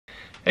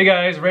Hey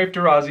guys, Raif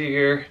Derrazi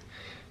here.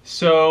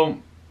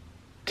 So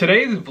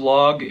today's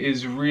vlog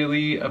is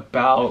really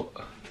about,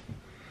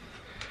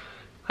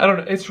 I don't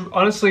know,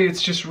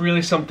 it's just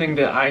really something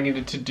that I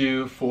needed to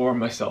do for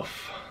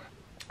myself.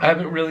 I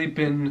haven't really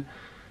been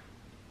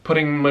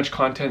putting much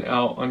content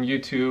out on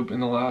YouTube in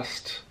the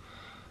last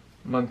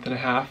month and a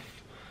half,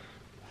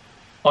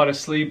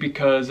 honestly,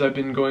 because I've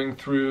been going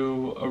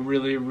through a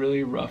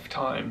really rough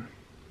time.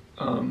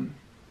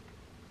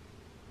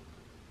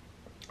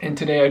 And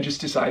today I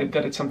just decided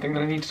that it's something that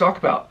I need to talk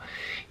about.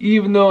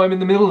 Even though I'm in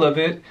the middle of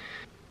it,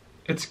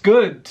 it's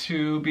good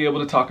to be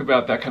able to talk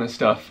about that kind of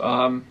stuff.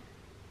 Let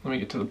me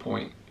get to the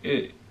point.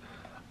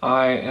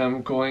 I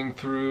am going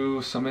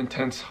through some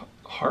intense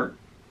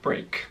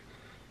heartbreak,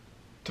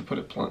 to put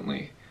it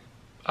bluntly.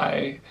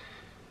 I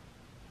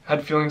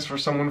had feelings for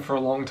someone for a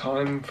long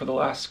time, for the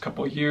last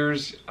couple of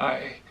years.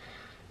 I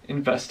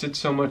invested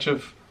so much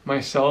of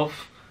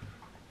myself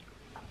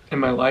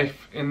and my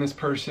life in this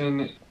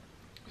person.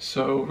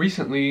 So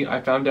recently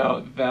I found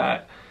out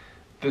that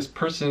this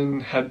person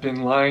had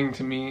been lying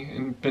to me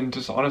and been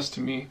dishonest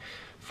to me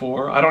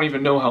for, I don't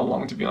even know how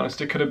long, to be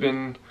honest. It could have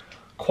been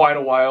quite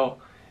a while.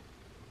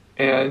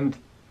 And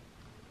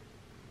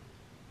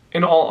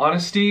in all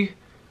honesty,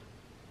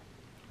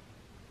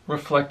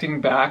 reflecting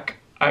back,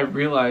 I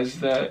realized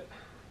that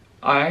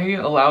I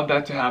allowed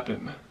that to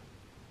happen.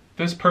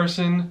 This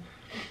person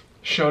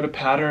showed a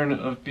pattern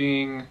of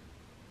being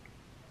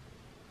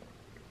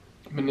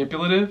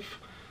manipulative,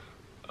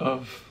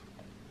 of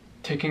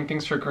taking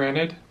things for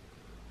granted,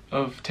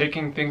 of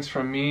taking things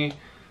from me,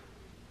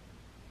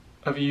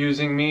 of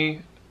using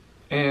me,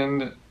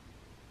 and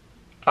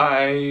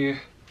I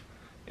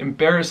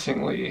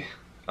embarrassingly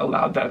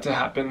allowed that to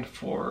happen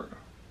for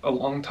a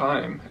long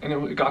time. And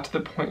it got to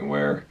the point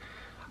where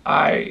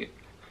I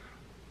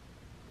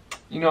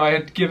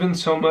had given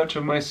so much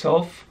of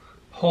myself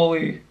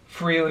wholly,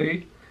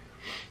 freely,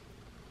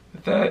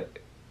 that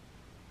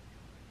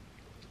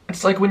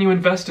it's like when you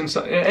invest in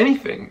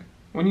anything.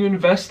 When you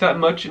invest that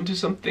much into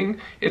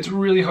something, it's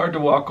really hard to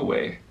walk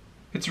away.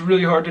 It's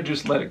really hard to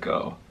just let it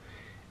go.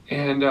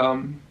 And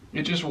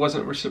it just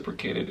wasn't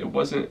reciprocated. It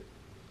wasn't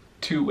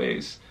two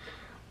ways.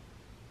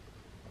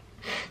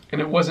 And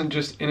it wasn't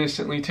just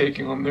innocently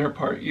taking on their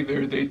part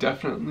either. They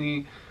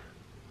definitely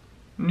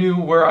knew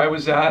where I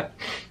was at.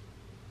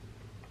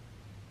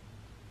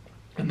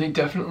 And they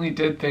definitely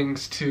did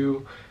things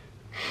to...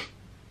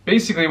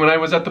 Basically, when I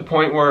was at the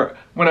point where,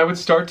 when I would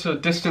start to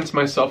distance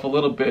myself a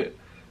little bit,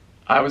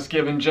 I was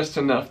given just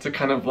enough to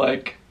kind of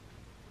like,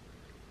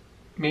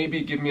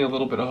 maybe give me a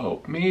little bit of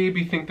hope.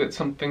 Maybe think that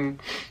something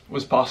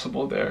was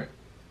possible there.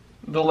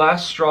 The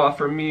last straw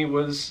for me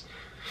was,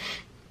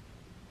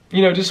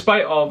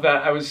 despite all of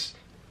that, I was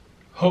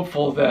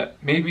hopeful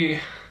that maybe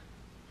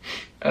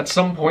at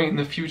some point in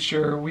the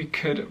future we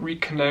could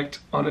reconnect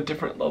on a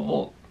different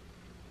level.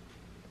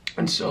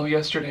 And so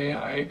yesterday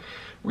I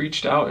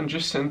reached out and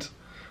just sent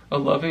a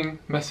loving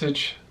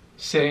message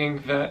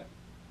saying that,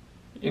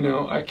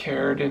 I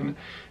cared, and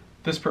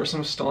this person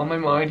was still on my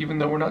mind even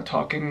though we're not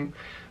talking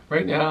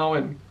right now,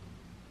 and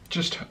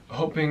just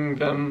hoping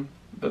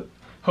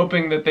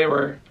that they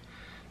were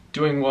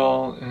doing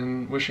well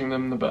and wishing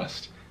them the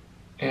best.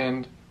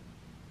 And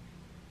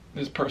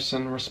this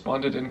person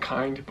responded in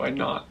kind by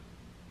not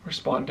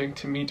responding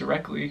to me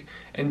directly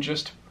and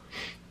just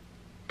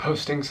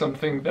posting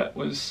something that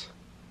was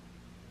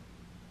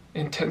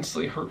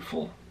intensely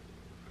hurtful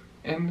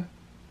and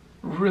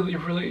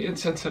really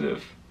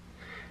insensitive.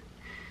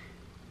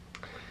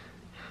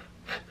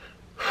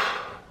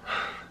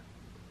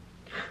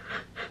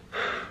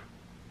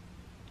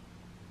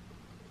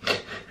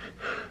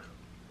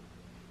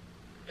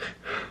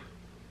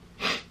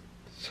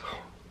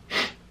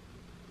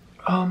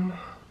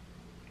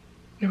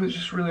 It was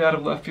just really out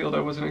of left field. I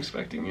wasn't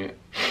expecting it.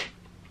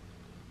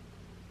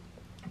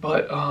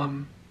 But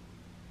I'm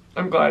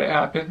glad it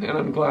happened, and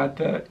I'm glad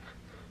that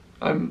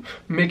I'm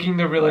making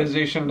the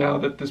realization now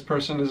that this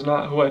person is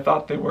not who I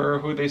thought they were, or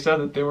who they said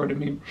that they were to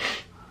me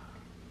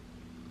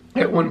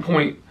at one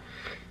point.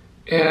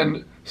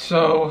 And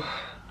so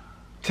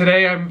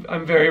today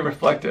I'm very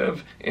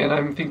reflective, and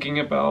I'm thinking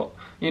about,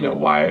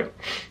 why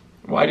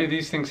do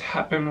these things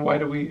happen? Why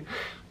do we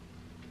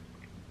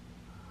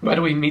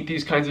meet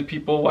these kinds of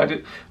people?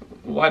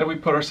 Why do we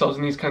put ourselves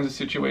in these kinds of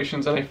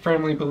situations? And I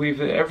firmly believe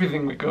that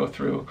everything we go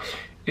through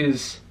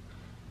is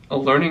a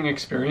learning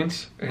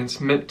experience, and it's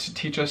meant to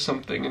teach us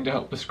something and to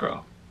help us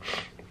grow.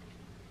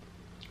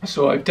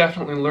 So I've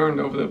definitely learned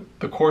over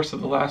the course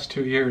of the last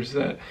 2 years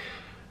that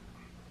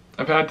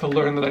I've had to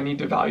learn that I need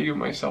to value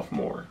myself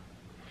more,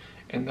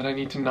 and that I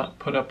need to not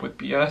put up with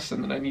BS,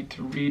 and that I need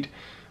to read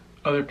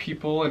other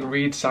people and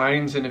read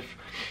signs. And if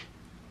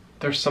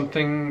there's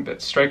something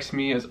that strikes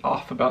me as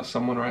off about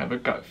someone, or I have a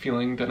gut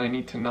feeling, then I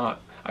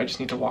just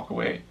need to walk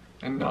away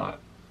and not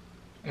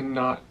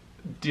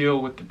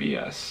deal with the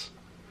BS.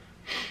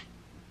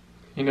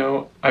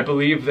 I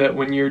believe that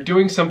when you're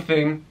doing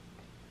something,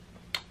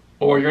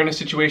 or you're in a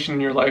situation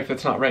in your life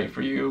that's not right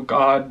for you,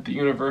 God, the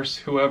universe,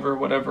 whoever,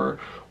 whatever,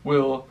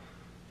 will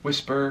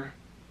whisper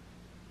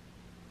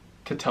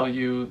to tell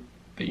you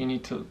that you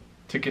need to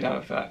get out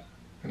of that.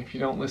 And if you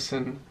don't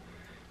listen,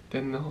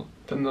 then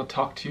they'll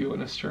talk to you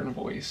in a stern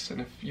voice. And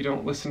if you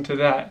don't listen to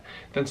that,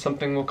 then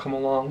something will come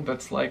along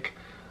that's like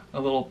a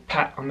little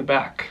pat on the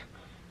back.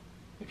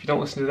 If you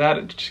don't listen to that,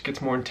 it just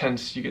gets more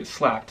intense. You get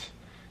slapped,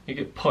 you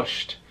get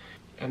pushed,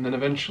 and then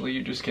eventually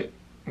you just get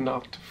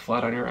knocked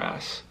flat on your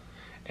ass.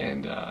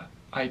 And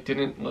I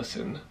didn't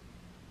listen.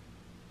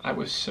 I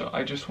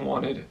just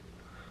wanted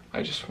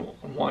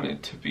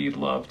to be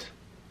loved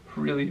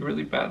really,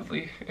 really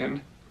badly,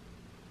 and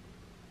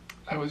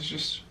I was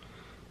just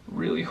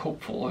really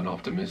hopeful and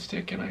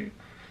optimistic, and I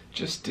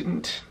just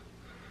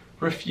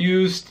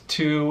refused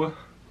to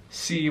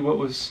see what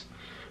was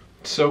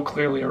so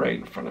clearly right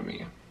in front of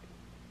me.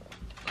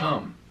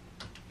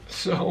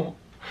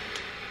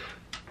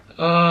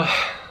 A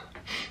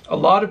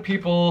lot of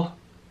people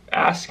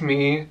ask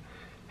me,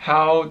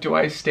 how do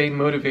I stay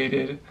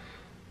motivated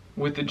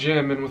with the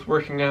gym and with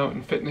working out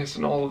and fitness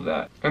and all of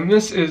that? And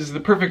this is the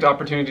perfect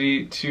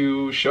opportunity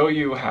to show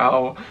you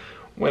how,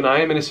 when I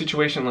am in a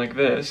situation like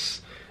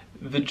this,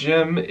 the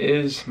gym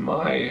is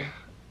my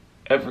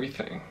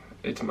everything.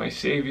 It's my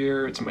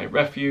savior, it's my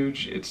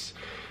refuge, it's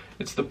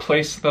the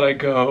place that I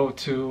go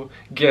to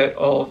get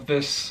all of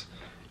this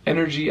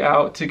energy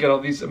out, to get all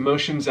these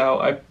emotions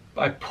out.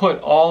 I put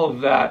all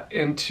of that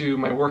into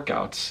my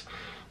workouts,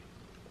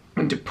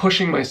 into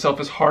pushing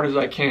myself as hard as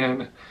I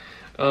can.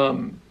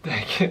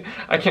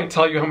 I can't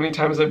tell you how many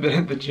times I've been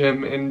at the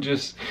gym and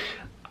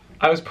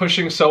I was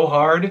pushing so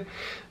hard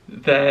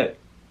that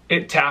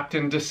it tapped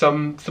into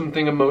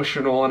something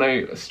emotional, and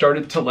I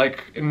started to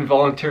like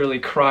involuntarily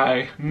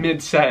cry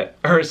mid-set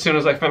or as soon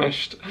as I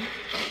finished,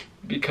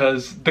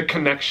 because the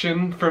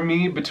connection for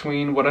me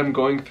between what I'm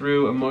going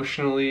through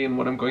emotionally and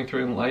what I'm going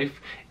through in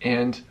life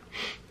and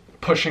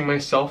pushing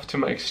myself to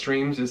my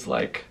extremes is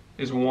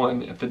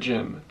one at the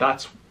gym.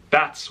 That's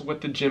what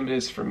the gym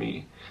is for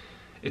me.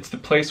 It's the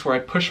place where I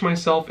push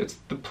myself. It's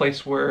the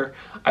place where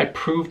I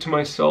prove to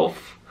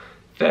myself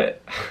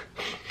that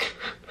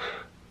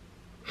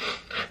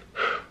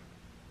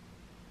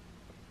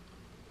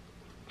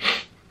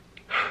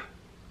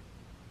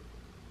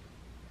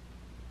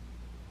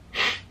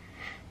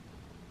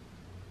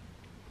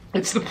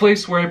it's the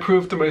place where I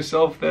prove to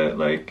myself that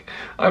like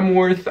I'm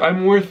worth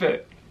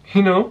it,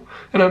 you know?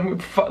 And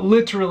I'm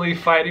literally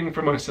fighting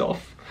for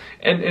myself.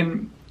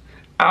 And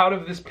out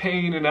of this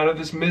pain and out of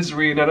this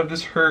misery and out of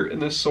this hurt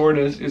and this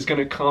soreness is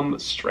gonna come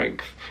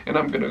strength, and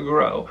I'm gonna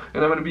grow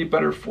and I'm gonna be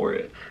better for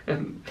it.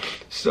 And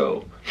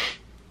so,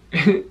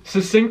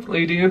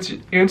 succinctly,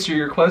 to answer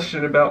your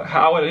question about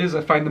how it is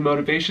I find the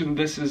motivation,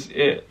 this is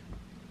it.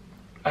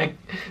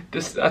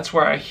 That's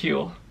where I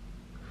heal.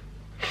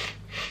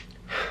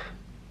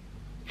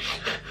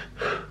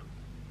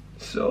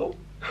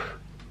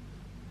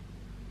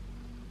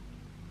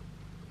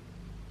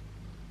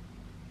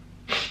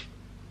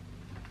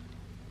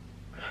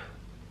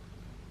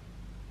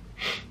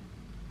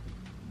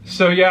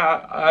 So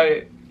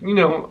yeah,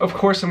 of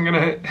course I'm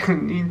gonna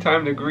need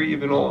time to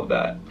grieve and all of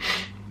that.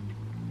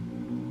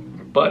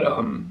 But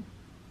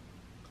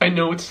I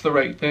know it's the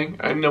right thing.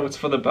 I know it's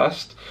for the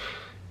best.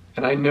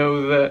 And I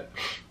know that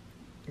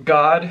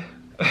God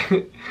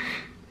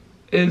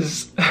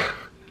is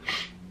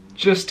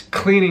just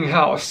cleaning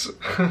house,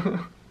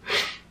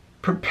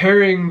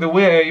 preparing the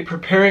way,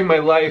 preparing my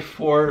life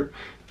for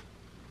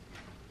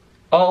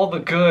all the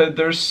good.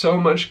 There's so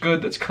much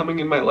good that's coming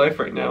in my life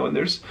right now,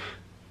 and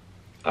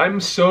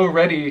I'm so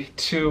ready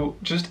to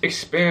just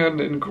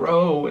expand and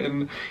grow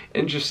and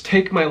just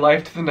take my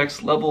life to the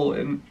next level,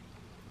 and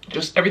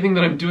just everything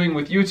that I'm doing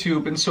with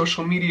YouTube and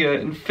social media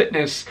and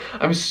fitness.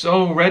 I'm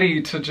so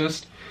ready to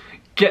just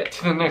get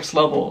to the next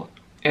level.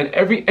 And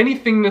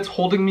anything that's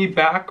holding me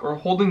back or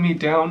holding me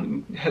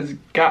down has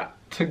got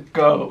to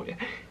go. It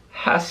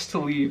has to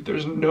leave.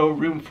 There's no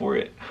room for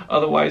it.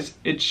 Otherwise,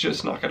 it's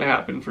just not gonna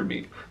happen for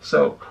me.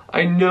 So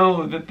I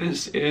know that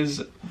this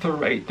is the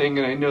right thing,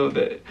 and I know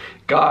that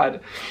God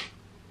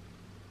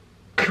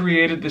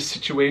created this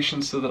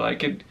situation so that I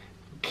could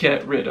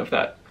get rid of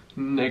that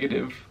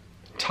negative,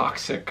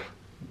 toxic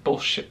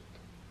bullshit.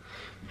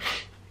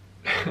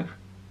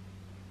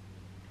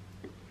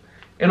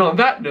 And on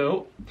that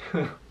note,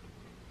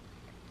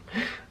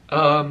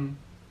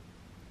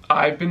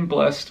 I've been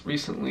blessed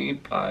recently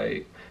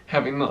by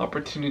having the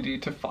opportunity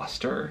to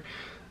foster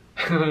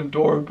an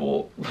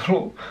adorable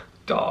little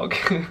dog.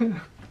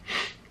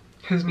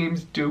 His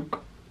name's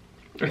Duke.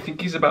 I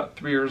think he's about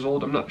 3 years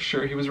old, I'm not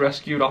sure. He was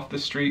rescued off the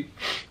street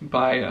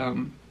by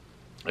an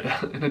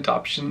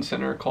adoption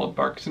center called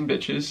Barks and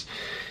Bitches,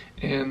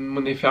 and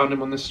when they found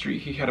him on the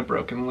street, he had a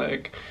broken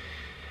leg.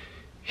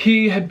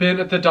 He had been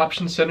at the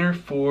adoption center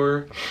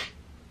for,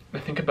 I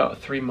think, about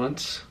 3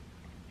 months,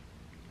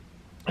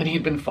 and he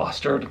had been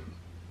fostered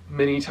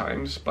many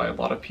times by a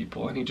lot of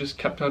people, and he just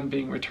kept on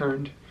being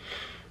returned.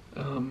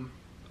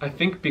 I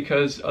think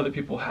because other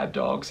people had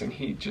dogs and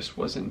he just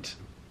wasn't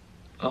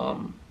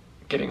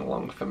getting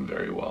along with them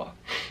very well.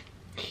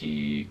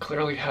 He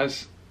clearly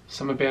has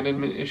some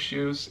abandonment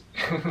issues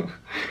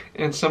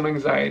and some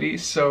anxiety,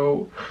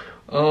 so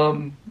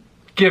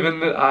given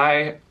that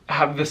I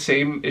have the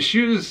same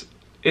issues,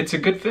 it's a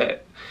good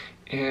fit.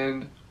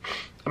 And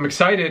I'm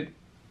excited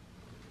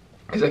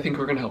because I think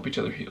we're gonna help each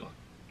other heal.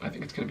 I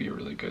think it's gonna be a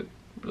really good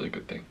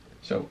thing.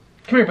 So,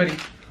 come here, buddy.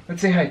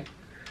 Let's say hi.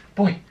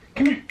 Boy,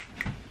 come here.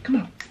 Come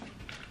on.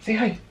 Say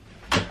hi.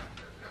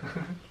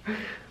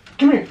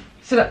 Come here.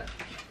 Sit up.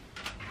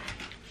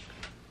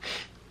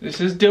 This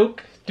is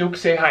Duke. Duke,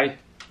 say hi.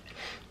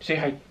 Say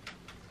hi.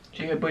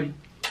 Say hi, buddy.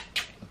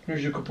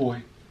 Here's your good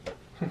boy.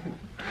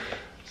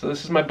 So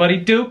this is my buddy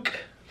Duke.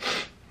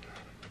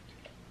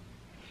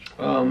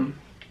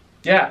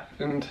 Yeah,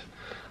 and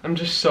I'm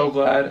just so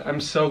glad. I'm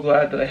so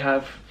glad that I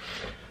have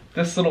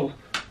this little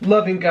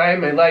loving guy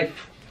in my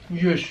life.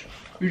 Yes,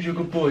 here's your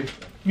good boy.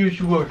 Yes,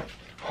 you are.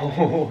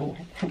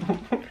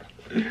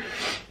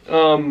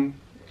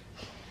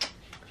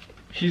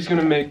 He's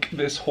gonna make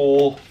this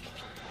whole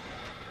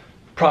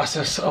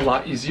process a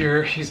lot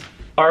easier. He's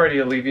already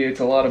alleviates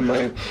a lot of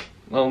my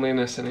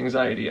loneliness and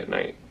anxiety at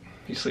night.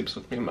 He sleeps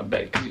with me in my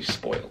bed because he's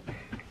spoiled.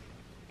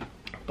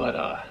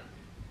 But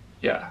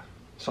yeah,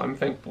 so I'm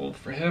thankful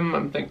for him.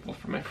 I'm thankful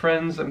for my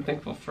friends. I'm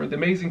thankful for the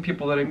amazing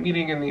people that I'm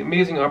meeting and the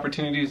amazing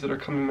opportunities that are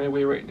coming my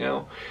way right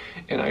now.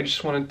 And I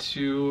just wanted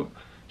to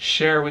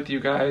share with you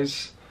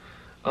guys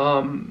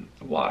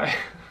why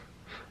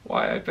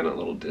I've been a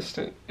little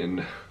distant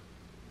and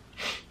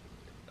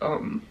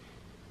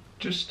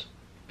just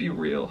be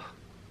real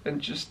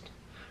and just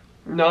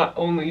not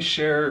only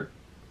share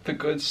the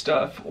good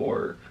stuff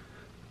or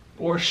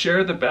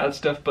share the bad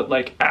stuff, but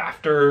like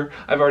after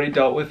I've already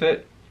dealt with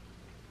it,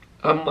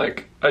 I'm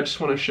like, I just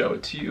want to show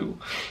it to you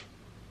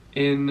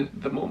in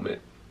the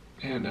moment.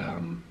 And I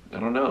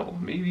don't know,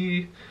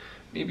 maybe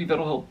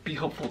that'll be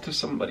helpful to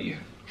somebody.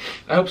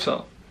 I hope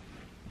so.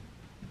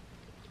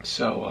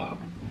 So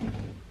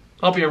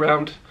I'll be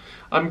around.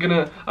 I'm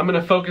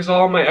gonna focus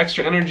all my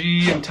extra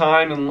energy and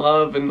time and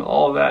love and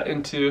all of that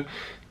into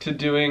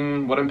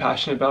doing what I'm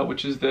passionate about,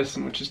 which is this,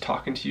 and which is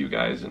talking to you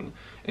guys and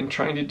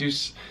trying to do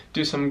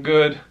some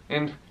good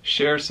and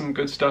share some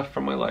good stuff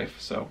from my life.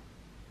 So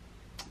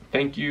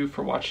thank you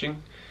for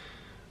watching.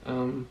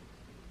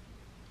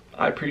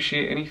 I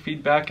appreciate any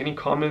feedback, any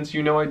comments.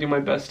 You know I do my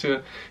best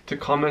to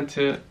comment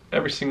to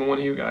every single one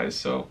of you guys,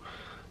 so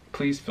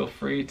please feel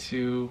free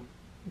to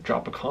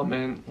drop a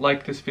comment,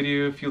 like this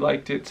video if you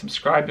liked it,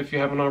 subscribe if you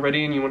haven't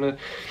already and you want to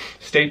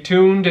stay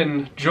tuned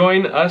and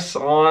join us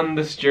on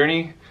this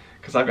journey,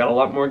 because I've got a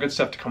lot more good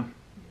stuff to come.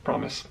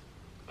 Promise.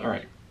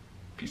 Alright,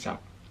 peace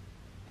out.